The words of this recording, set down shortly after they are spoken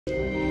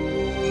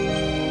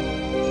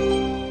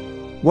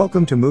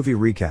Welcome to Movie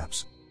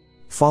Recaps.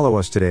 Follow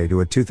us today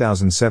to a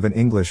 2007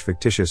 English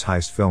fictitious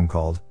heist film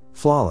called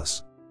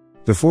Flawless.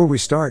 Before we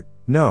start,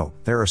 no,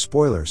 there are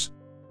spoilers.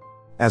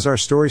 As our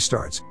story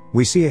starts,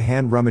 we see a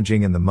hand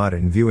rummaging in the mud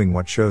and viewing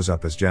what shows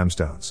up as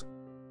gemstones.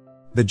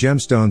 The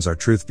gemstones are,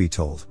 truth be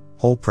told,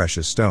 whole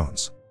precious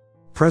stones.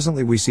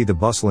 Presently we see the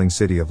bustling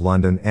city of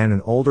London and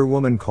an older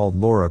woman called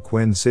Laura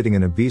Quinn sitting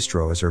in a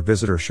bistro as her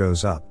visitor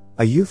shows up,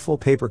 a youthful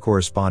paper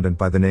correspondent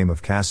by the name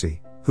of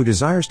Cassie, who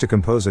desires to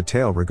compose a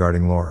tale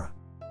regarding Laura.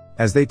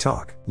 As they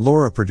talk,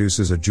 Laura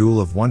produces a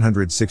jewel of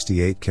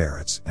 168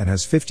 carats and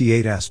has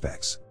 58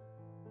 aspects.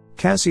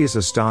 Cassie is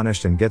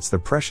astonished and gets the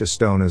precious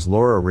stone as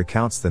Laura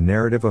recounts the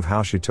narrative of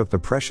how she took the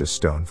precious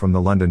stone from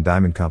the London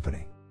Diamond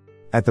Company.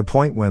 At the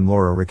point when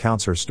Laura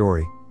recounts her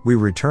story, we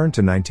return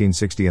to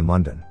 1960 in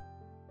London.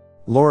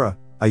 Laura,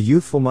 a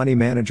youthful money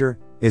manager,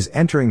 is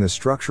entering the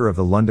structure of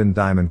the London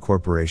Diamond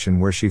Corporation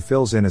where she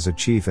fills in as a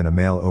chief in a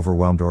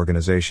male-overwhelmed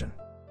organization.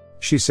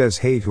 She says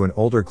hey to an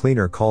older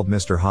cleaner called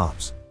Mr.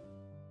 Hobbs.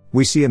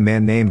 We see a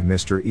man named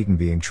Mr. Eaton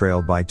being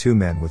trailed by two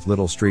men with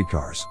little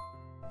streetcars.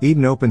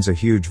 Eaton opens a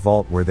huge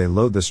vault where they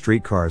load the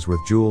streetcars with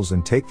jewels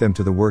and take them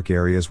to the work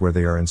areas where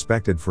they are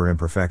inspected for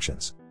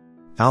imperfections.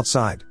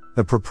 Outside,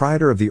 the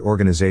proprietor of the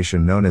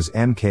organization known as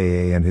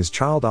MKA and his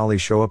child Ollie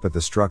show up at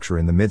the structure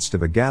in the midst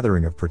of a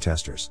gathering of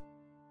protesters.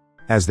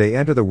 As they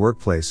enter the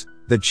workplace,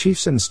 the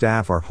chiefs and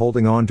staff are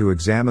holding on to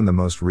examine the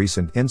most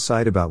recent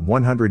insight about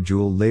 100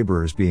 jewel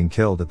laborers being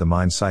killed at the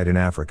mine site in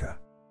Africa.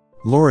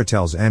 Laura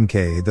tells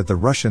MKA that the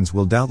Russians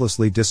will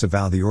doubtlessly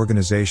disavow the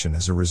organization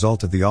as a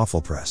result of the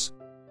awful press.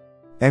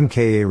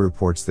 MKA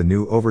reports the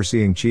new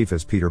overseeing chief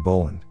as Peter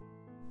Boland.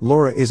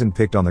 Laura isn't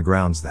picked on the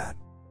grounds that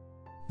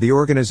the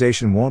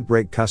organization won't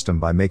break custom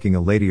by making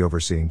a lady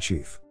overseeing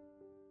chief.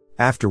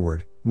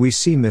 Afterward, we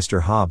see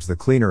Mr. Hobbs the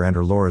cleaner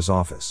enter Laura's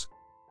office.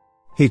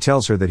 He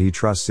tells her that he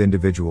trusts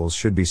individuals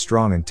should be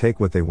strong and take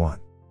what they want.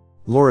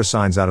 Laura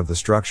signs out of the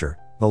structure,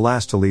 the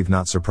last to leave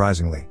not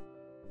surprisingly.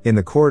 In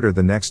the corridor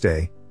the next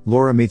day,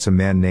 Laura meets a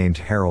man named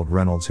Harold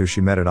Reynolds who she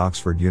met at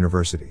Oxford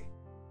University.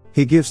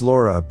 He gives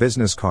Laura a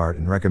business card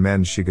and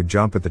recommends she could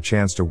jump at the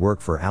chance to work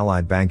for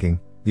Allied Banking,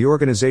 the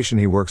organization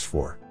he works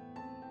for.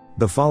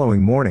 The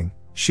following morning,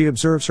 she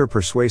observes her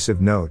persuasive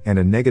note and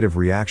a negative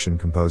reaction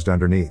composed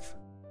underneath.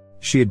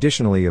 She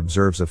additionally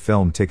observes a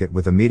film ticket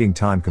with a meeting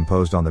time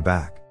composed on the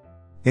back.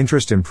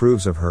 Interest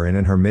improves of her and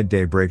in her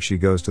midday break she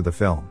goes to the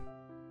film.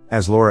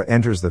 As Laura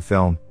enters the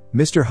film,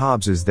 Mr.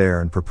 Hobbs is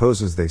there and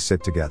proposes they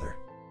sit together.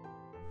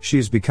 She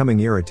is becoming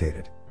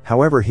irritated,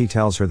 however he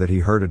tells her that he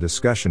heard a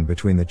discussion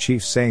between the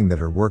chiefs saying that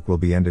her work will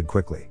be ended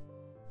quickly.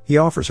 He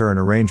offers her an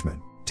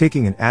arrangement,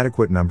 taking an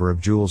adequate number of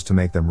jewels to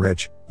make them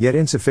rich, yet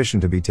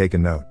insufficient to be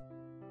taken note.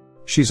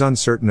 She's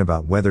uncertain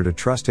about whether to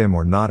trust him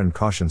or not and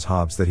cautions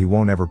Hobbs that he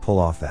won't ever pull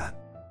off that.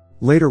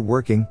 Later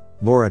working,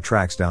 Laura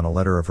tracks down a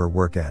letter of her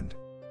work end.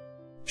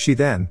 She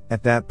then,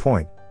 at that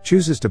point,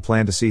 chooses to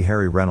plan to see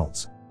Harry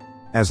Reynolds.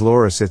 As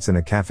Laura sits in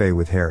a cafe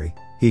with Harry,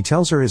 he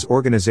tells her his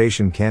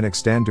organization can't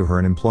extend to her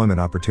an employment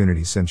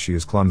opportunity since she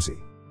is clumsy.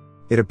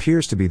 It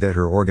appears to be that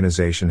her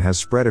organization has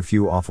spread a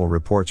few awful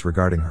reports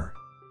regarding her.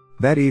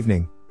 That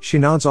evening, she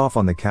nods off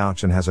on the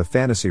couch and has a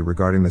fantasy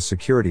regarding the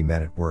security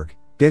men at work,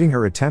 getting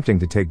her attempting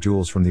to take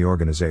jewels from the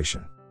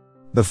organization.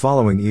 The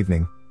following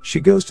evening, she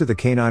goes to the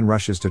canine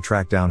rushes to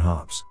track down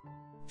Hobbs.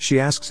 She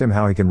asks him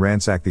how he can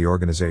ransack the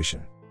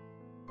organization.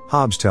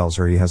 Hobbs tells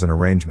her he has an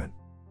arrangement.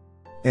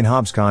 In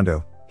Hobbs'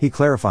 condo, he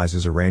clarifies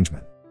his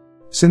arrangement.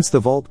 Since the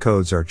vault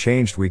codes are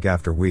changed week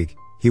after week,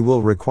 he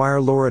will require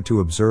Laura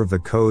to observe the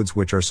codes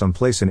which are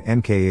someplace in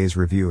MKA's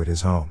review at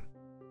his home.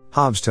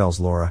 Hobbs tells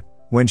Laura,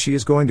 when she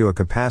is going to a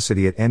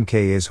capacity at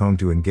MKA's home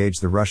to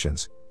engage the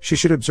Russians, she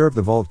should observe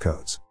the vault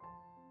codes.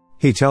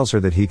 He tells her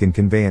that he can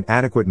convey an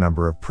adequate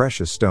number of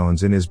precious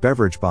stones in his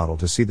beverage bottle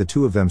to see the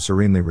two of them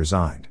serenely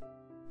resigned.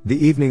 The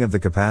evening of the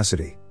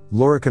capacity,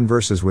 Laura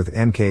converses with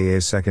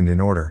MKA's second in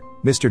order,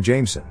 Mr.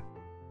 Jameson.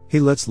 He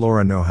lets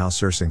Laura know how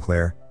Sir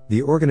Sinclair,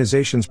 the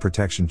organization's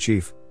protection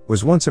chief,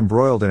 was once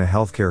embroiled in a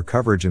healthcare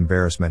coverage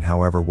embarrassment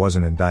however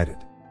wasn't indicted.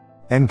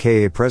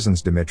 MKA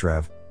presents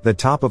Dimitrov, the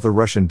top of the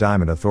Russian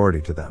Diamond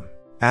Authority to them.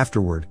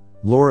 Afterward,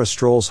 Laura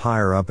strolls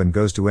higher up and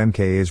goes to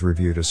MKA's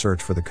review to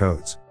search for the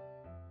codes.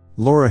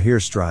 Laura here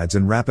strides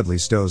and rapidly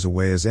stows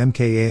away as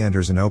MKA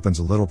enters and opens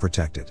a little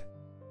protected.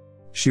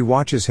 She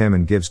watches him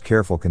and gives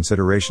careful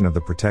consideration of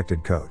the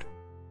protected code.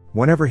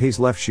 Whenever he's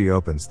left she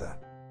opens the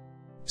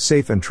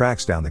safe and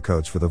tracks down the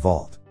codes for the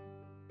vault.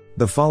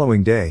 The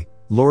following day,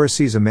 Laura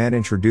sees a man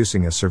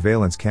introducing a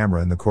surveillance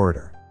camera in the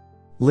corridor.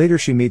 Later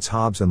she meets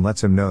Hobbs and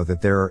lets him know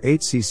that there are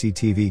 8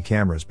 CCTV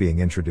cameras being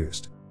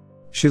introduced.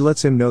 She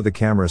lets him know the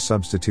cameras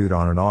substitute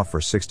on and off for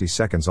 60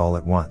 seconds all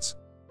at once.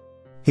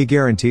 He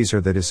guarantees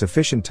her that is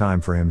sufficient time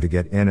for him to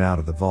get in and out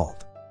of the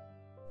vault.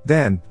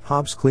 Then,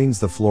 Hobbs cleans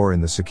the floor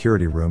in the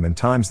security room and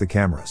times the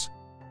cameras.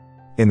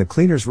 In the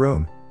cleaner's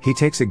room, he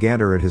takes a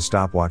gander at his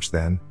stopwatch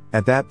then,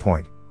 at that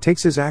point,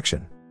 takes his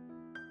action.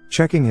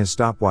 Checking his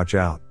stopwatch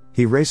out,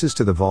 he races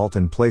to the vault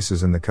and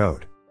places in the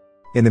code.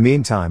 In the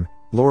meantime,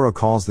 Laura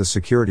calls the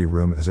security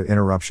room as an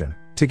interruption,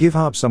 to give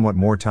Hobbs somewhat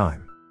more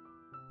time.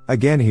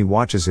 Again he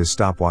watches his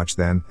stopwatch,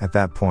 then, at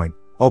that point,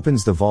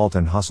 opens the vault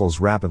and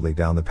hustles rapidly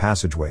down the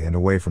passageway and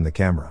away from the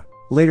camera.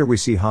 Later we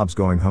see Hobbs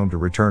going home to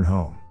return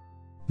home.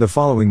 The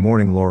following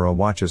morning Laura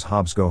watches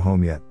Hobbs go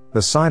home, yet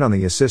the sign on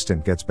the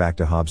assistant gets back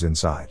to Hobbs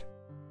inside.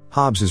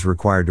 Hobbs is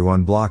required to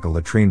unblock a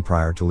latrine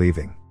prior to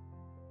leaving.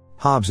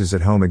 Hobbs is at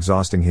home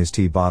exhausting his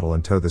tea bottle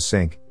and tow the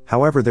sink,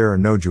 however there are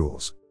no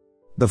jewels.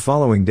 The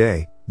following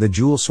day, the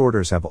jewel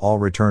sorters have all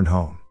returned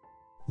home.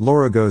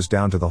 Laura goes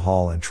down to the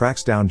hall and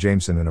tracks down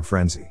Jameson in a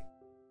frenzy.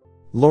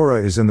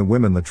 Laura is in the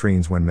women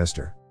latrines when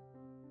Mr.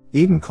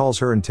 Eden calls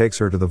her and takes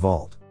her to the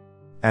vault.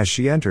 As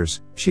she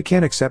enters, she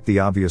can't accept the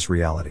obvious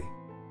reality.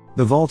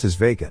 The vault is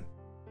vacant.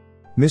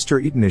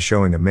 Mr. Eden is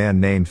showing a man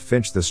named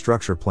Finch the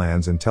structure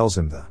plans and tells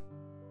him the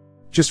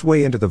just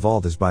way into the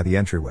vault is by the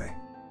entryway.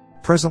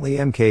 Presently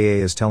MKA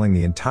is telling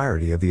the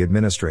entirety of the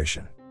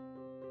administration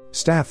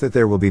staff that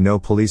there will be no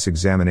police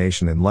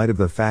examination in light of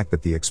the fact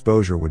that the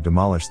exposure would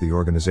demolish the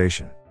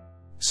organization.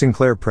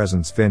 Sinclair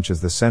presents Finch as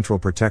the central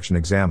protection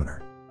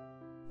examiner.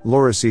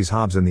 Laura sees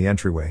Hobbs in the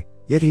entryway,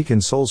 yet he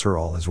consoles her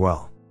all as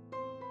well.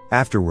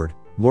 Afterward,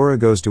 Laura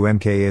goes to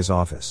MKA's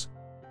office.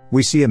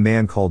 We see a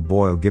man called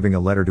Boyle giving a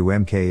letter to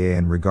MKA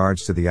in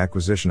regards to the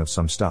acquisition of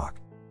some stock.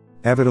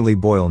 Evidently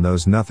Boyle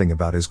knows nothing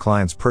about his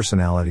client's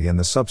personality and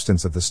the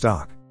substance of the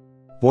stock.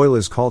 Boyle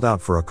is called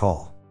out for a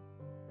call.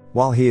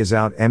 While he is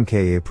out,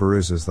 MKA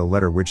peruses the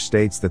letter which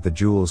states that the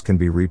jewels can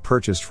be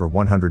repurchased for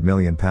 £100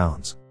 million.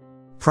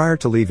 Prior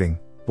to leaving,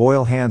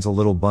 Boyle hands a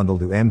little bundle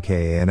to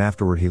MKA and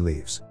afterward he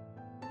leaves.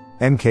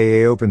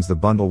 MKA opens the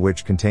bundle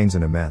which contains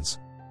an immense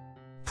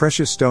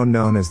precious stone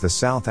known as the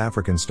South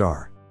African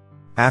Star.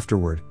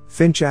 Afterward,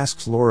 Finch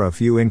asks Laura a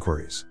few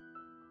inquiries.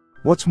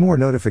 What's more,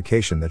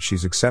 notification that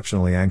she's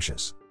exceptionally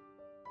anxious.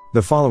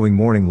 The following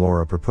morning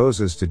Laura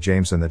proposes to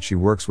Jameson that she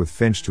works with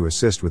Finch to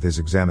assist with his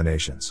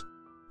examinations.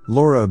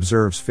 Laura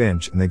observes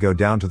Finch and they go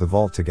down to the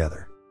vault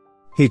together.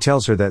 He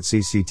tells her that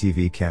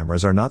CCTV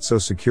cameras are not so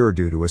secure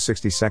due to a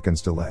 60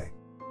 seconds delay.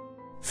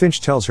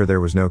 Finch tells her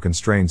there was no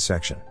constrained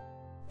section.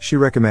 She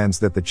recommends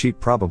that the cheat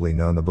probably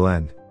known the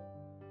blend.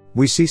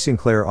 We see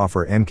Sinclair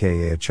offer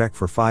MKA a check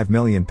for £5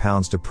 million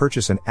to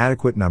purchase an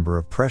adequate number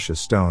of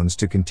precious stones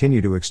to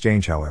continue to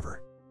exchange.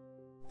 However,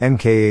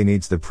 MKA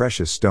needs the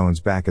precious stones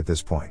back at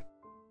this point.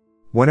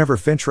 Whenever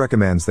Finch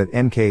recommends that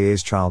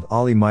MKA's child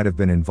Ollie might have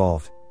been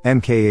involved,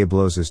 MKA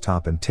blows his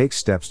top and takes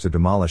steps to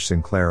demolish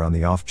Sinclair on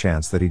the off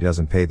chance that he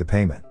doesn't pay the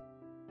payment.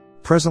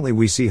 Presently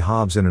we see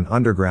Hobbs in an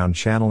underground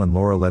channel and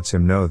Laura lets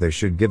him know they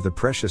should give the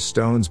precious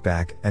stones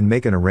back and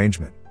make an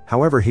arrangement.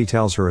 However, he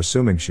tells her,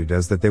 assuming she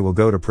does, that they will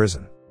go to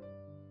prison.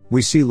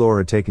 We see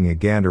Laura taking a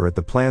gander at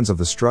the plans of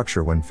the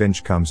structure when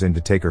Finch comes in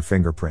to take her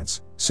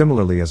fingerprints,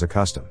 similarly as a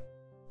custom.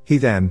 He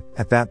then,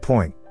 at that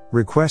point,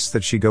 requests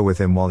that she go with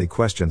him while he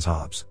questions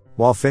Hobbs.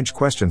 While Finch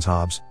questions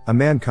Hobbs, a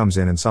man comes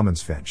in and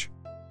summons Finch.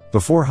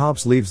 Before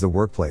Hobbs leaves the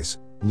workplace,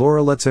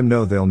 Laura lets him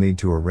know they'll need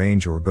to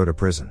arrange or go to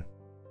prison.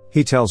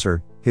 He tells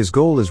her, his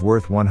goal is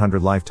worth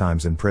 100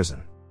 lifetimes in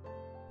prison.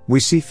 We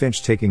see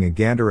Finch taking a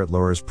gander at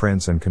Laura's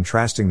prints and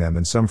contrasting them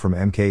in some from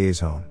MKA's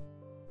home.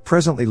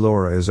 Presently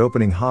Laura is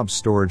opening Hobbs'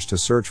 storage to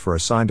search for a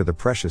sign to the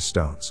precious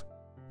stones.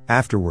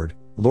 Afterward,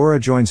 Laura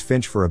joins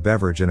Finch for a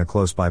beverage in a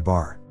close-by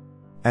bar.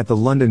 At the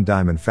London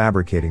Diamond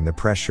Fabricating, the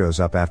press shows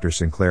up after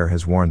Sinclair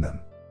has warned them.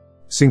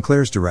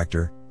 Sinclair's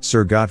director,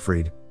 Sir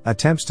Gottfried,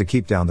 attempts to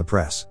keep down the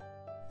press.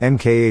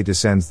 MKA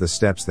descends the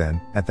steps,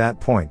 then, at that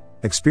point,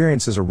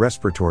 experiences a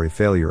respiratory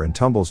failure and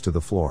tumbles to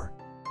the floor.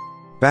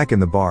 Back in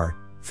the bar,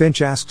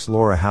 Finch asks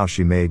Laura how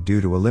she made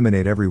due to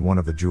eliminate every one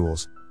of the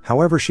jewels,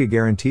 however she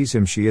guarantees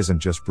him she isn't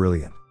just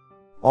brilliant.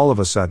 All of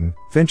a sudden,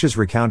 Finch has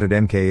recounted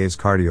MKA's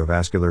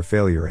cardiovascular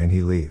failure and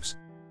he leaves.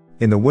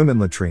 In the women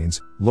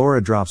latrines,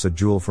 Laura drops a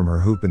jewel from her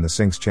hoop in the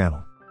sink's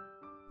channel.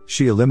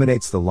 She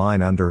eliminates the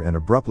line under and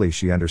abruptly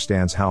she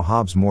understands how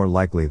Hobbs more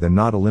likely than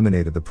not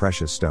eliminated the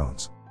precious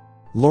stones.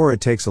 Laura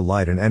takes a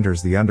light and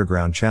enters the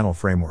underground channel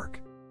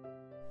framework.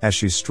 As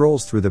she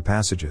strolls through the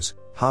passages,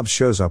 Hobbs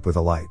shows up with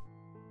a light.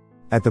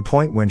 At the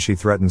point when she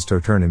threatens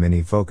to turn him in,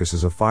 he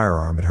focuses a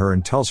firearm at her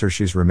and tells her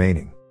she's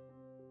remaining.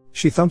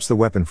 She thumps the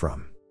weapon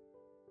from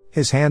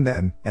his hand,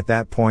 then, at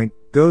that point,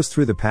 goes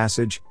through the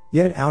passage,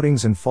 yet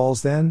outings and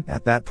falls, then,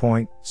 at that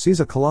point, sees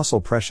a colossal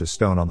precious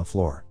stone on the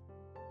floor,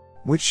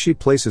 which she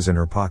places in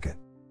her pocket.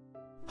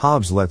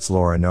 Hobbs lets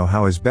Laura know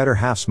how his better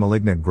half's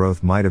malignant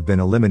growth might have been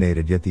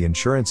eliminated, yet the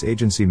insurance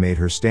agency made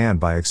her stand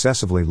by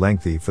excessively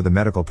lengthy for the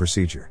medical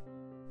procedure.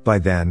 By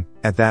then,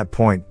 at that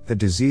point, the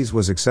disease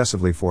was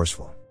excessively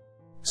forceful.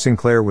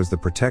 Sinclair was the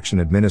protection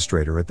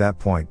administrator at that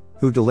point,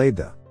 who delayed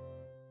the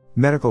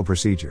medical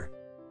procedure.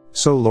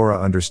 So Laura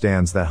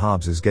understands that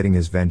Hobbs is getting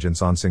his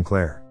vengeance on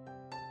Sinclair.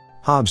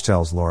 Hobbs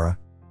tells Laura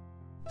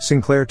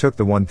Sinclair took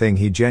the one thing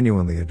he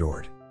genuinely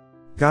adored.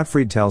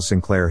 Gottfried tells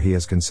Sinclair he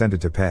has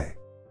consented to pay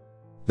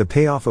the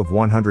payoff of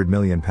 £100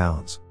 million.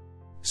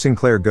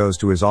 Sinclair goes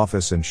to his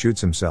office and shoots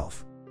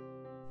himself.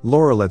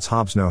 Laura lets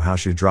Hobbs know how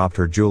she dropped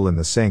her jewel in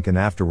the sink and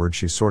afterwards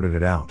she sorted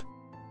it out.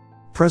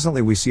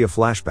 Presently we see a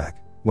flashback.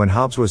 when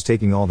Hobbs was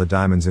taking all the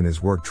diamonds in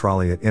his work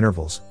trolley at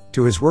intervals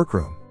to his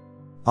workroom.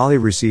 Ollie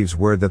receives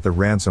word that the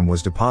ransom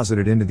was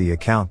deposited into the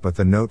account, but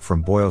the note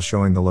from Boyle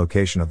showing the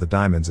location of the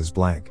diamonds is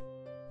blank.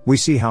 We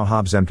see how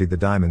Hobbs emptied the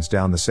diamonds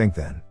down the sink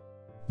then.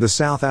 The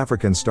South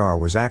African star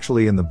was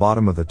actually in the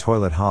bottom of the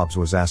toilet Hobbs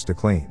was asked to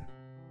clean.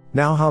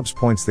 Now Hobbs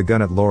points the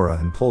gun at Laura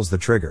and pulls the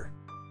trigger.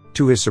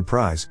 To his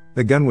surprise,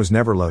 the gun was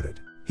never loaded.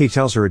 He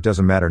tells her it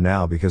doesn't matter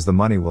now because the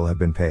money will have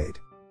been paid.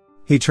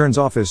 He turns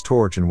off his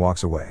torch and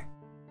walks away.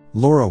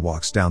 Laura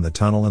walks down the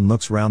tunnel and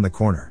looks round the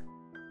corner.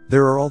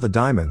 There are all the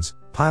diamonds,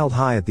 piled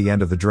high at the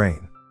end of the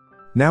drain.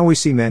 Now we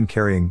see men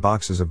carrying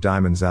boxes of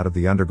diamonds out of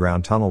the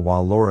underground tunnel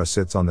while Laura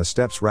sits on the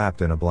steps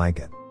wrapped in a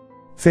blanket.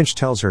 Finch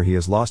tells her he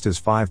has lost his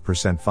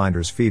 5%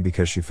 finder's fee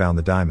because she found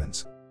the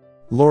diamonds.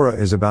 Laura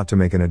is about to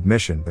make an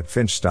admission, but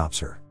Finch stops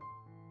her.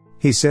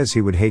 He says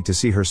he would hate to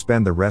see her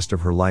spend the rest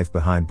of her life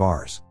behind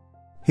bars.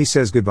 He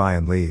says goodbye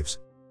and leaves.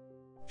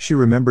 She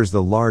remembers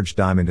the large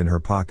diamond in her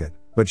pocket,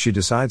 but she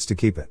decides to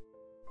keep it.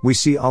 We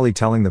see Ollie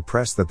telling the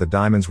press that the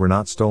diamonds were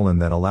not stolen,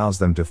 that allows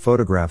them to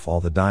photograph all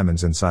the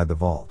diamonds inside the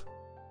vault.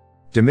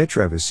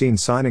 Dimitrov is seen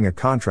signing a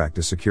contract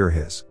to secure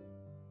his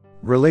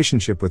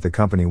relationship with the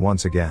company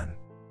once again.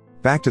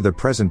 Back to the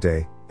present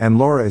day, and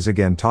Laura is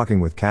again talking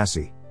with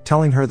Cassie,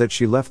 telling her that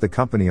she left the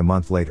company a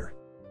month later.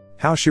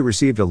 How she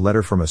received a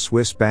letter from a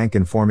Swiss bank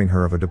informing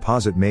her of a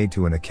deposit made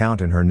to an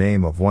account in her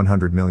name of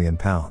 £100 million.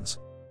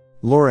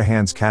 Laura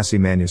hands Cassie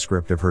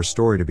manuscript of her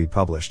story to be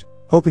published,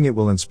 hoping it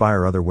will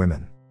inspire other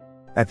women.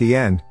 At the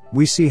end,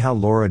 we see how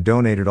Laura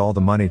donated all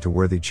the money to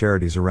worthy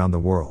charities around the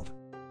world.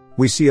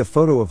 We see a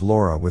photo of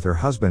Laura with her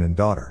husband and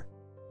daughter.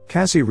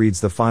 Cassie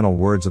reads the final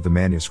words of the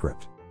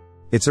manuscript.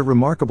 "It's a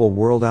remarkable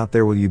world out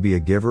there. Will you be a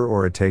giver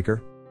or a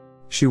taker?"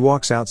 She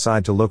walks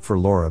outside to look for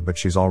Laura, but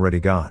she's already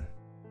gone.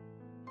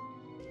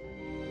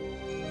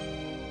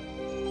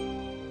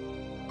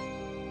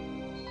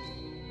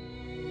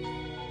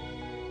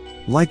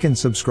 Like and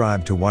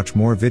subscribe to watch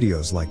more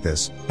videos like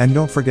this, and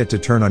don't forget to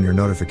turn on your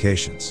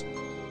notifications.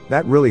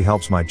 That really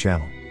helps my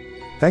channel.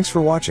 Thanks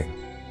for watching.